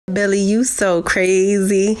Billy, you so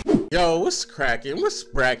crazy. Yo, what's cracking? What's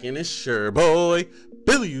bracking? It's your boy,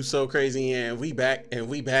 Billy, you so crazy, and we back, and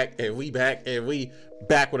we back, and we back, and we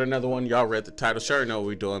back with another one. Y'all read the title, sure know what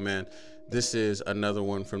we're doing, man. This is another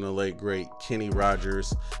one from the late, great Kenny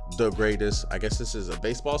Rogers, the greatest. I guess this is a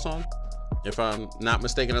baseball song, if I'm not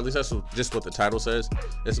mistaken. At least that's just what the title says.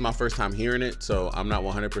 This is my first time hearing it, so I'm not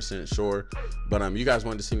 100% sure. But you guys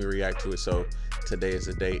wanted to see me react to it, so today is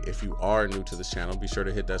the day. If you are new to this channel, be sure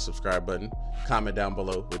to hit that subscribe button. Comment down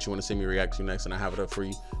below what you want to see me react to next, and I have it up for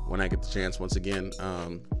you when I get the chance. Once again,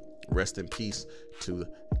 rest in peace to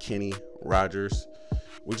Kenny Rogers.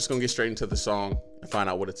 We're just gonna get straight into the song and find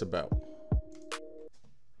out what it's about.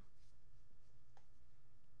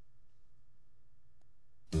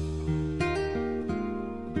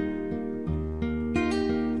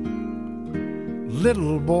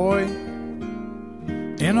 Little boy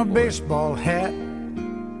in a baseball hat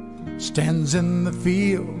stands in the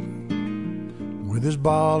field with his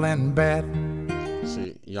ball and bat.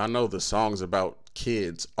 See, y'all know the songs about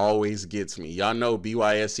kids always gets me. Y'all know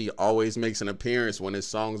BYSE always makes an appearance when it's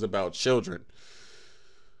songs about children.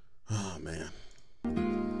 Oh, man.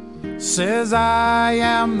 Says I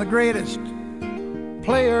am the greatest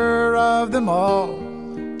player of them all.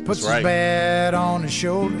 Puts his bat on his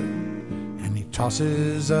shoulder,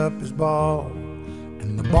 tosses up his ball,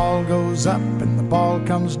 and the ball goes up and the ball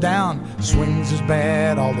comes down, swings his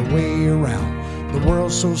bat all the way around. The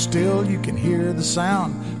world's so still you can hear the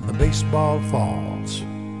sound. The baseball falls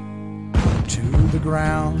to the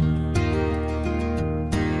ground.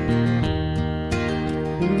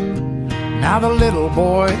 Now the little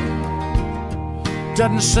boy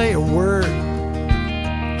doesn't say a word,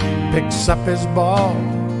 picks up his ball,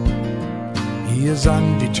 he is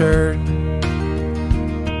undeterred.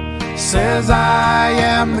 Says I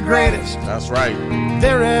am the greatest. That's right.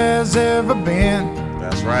 There has ever been.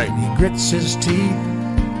 That's right. And he grits his teeth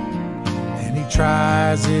and he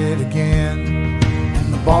tries it again.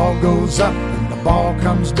 And the ball goes up and the ball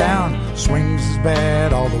comes down, swings his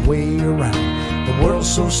bat all the way around. The world's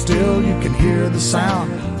so still you can hear the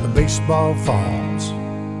sound. The baseball falls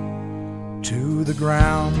to the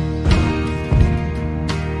ground.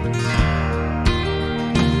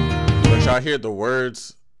 But y'all hear the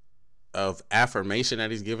words of affirmation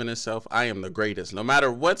that he's giving himself. I am the greatest. No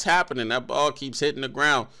matter what's happening, that ball keeps hitting the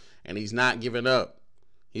ground and he's not giving up.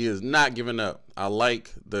 He is not giving up. I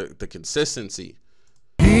like the consistency.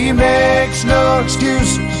 He makes no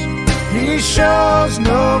excuses. He shows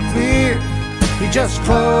no fear. He just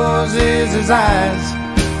closes his eyes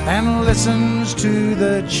and listens to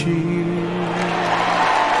the cheer.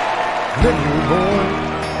 Little boy,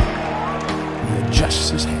 he adjusts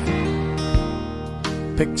his head,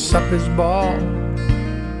 picks up his ball,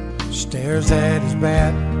 stares at his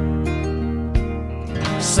bat,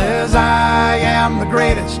 says I am the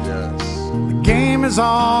greatest. Yes. The game is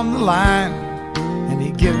on the line, and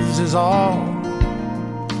he gives his all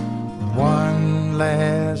one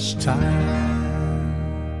last time.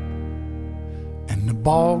 And the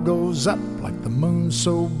ball goes up like the moon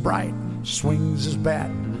so bright, swings his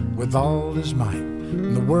bat with all his might,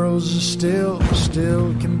 and the world's as still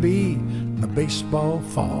can be. The baseball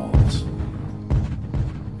falls,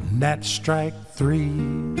 and that's strike three.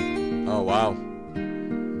 Oh, wow.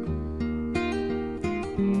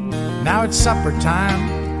 Now it's supper time,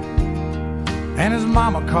 and his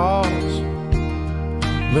mama calls.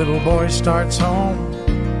 Little boy starts home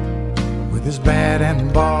with his bat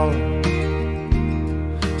and ball.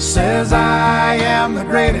 Says I am the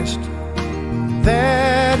greatest,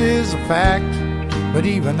 that is a fact, but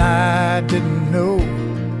even I didn't know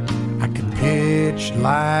I could pitch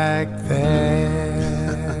like that.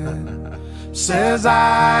 Says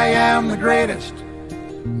I am the greatest,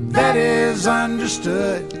 that is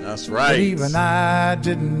understood. That's right. But even I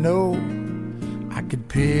didn't know I could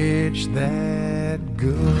pitch that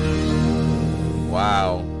good.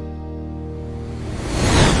 Wow.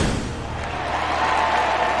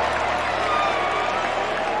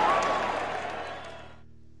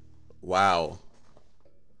 Wow.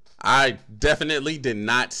 I definitely did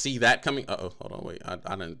not see that coming. Uh-oh, hold on, wait. I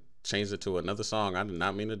didn't change it to another song. I did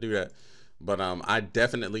not mean to do that. But I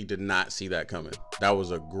definitely did not see that coming. That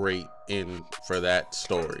was a great end for that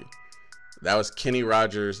story. That was Kenny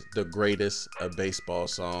Rogers, the greatest, a baseball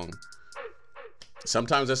song.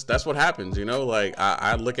 Sometimes that's what happens, you know? Like,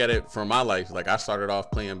 I look at it from my life. Like, I started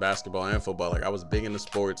off playing basketball and football. Like, I was big into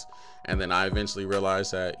sports. And then I eventually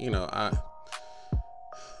realized that, you know, I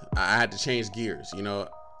had to change gears, you know?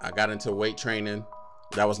 I got into weight training,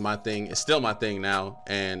 That was my thing. It's still my thing now.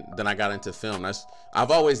 And then I got into film.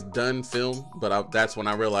 I've always done film, but that's when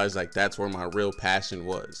I realized like that's where my real passion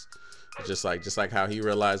was. Just like how he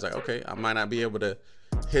realized like, okay, I might not be able to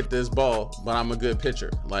hit this ball, but I'm a good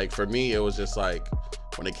pitcher. Like for me, it was just like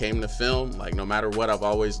when it came to film, like no matter what, I've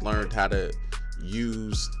always learned how to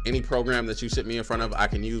use any program that you sit me in front of. I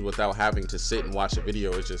can use without having to sit and watch a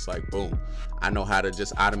video. It's just like boom, I know how to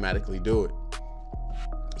just automatically do it.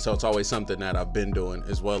 So it's always something that I've been doing,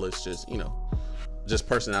 as well as just, you know, just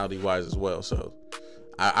personality wise as well. So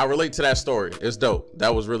I relate to that story. It's dope.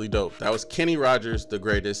 That was really dope. That was Kenny Rogers, the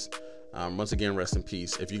greatest. Once again, rest in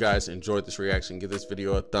peace. If you guys enjoyed this reaction, give this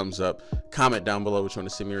video a thumbs up. Comment down below which one to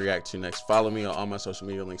see me react to next. Follow me on all my social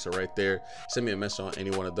media links are right there. Send me a message on any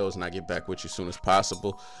one of those and I get back with you as soon as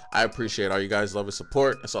possible. I appreciate all you guys' love and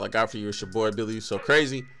support. That's all I got for you. It's your boy Billy You So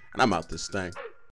Crazy, and I'm out this thing.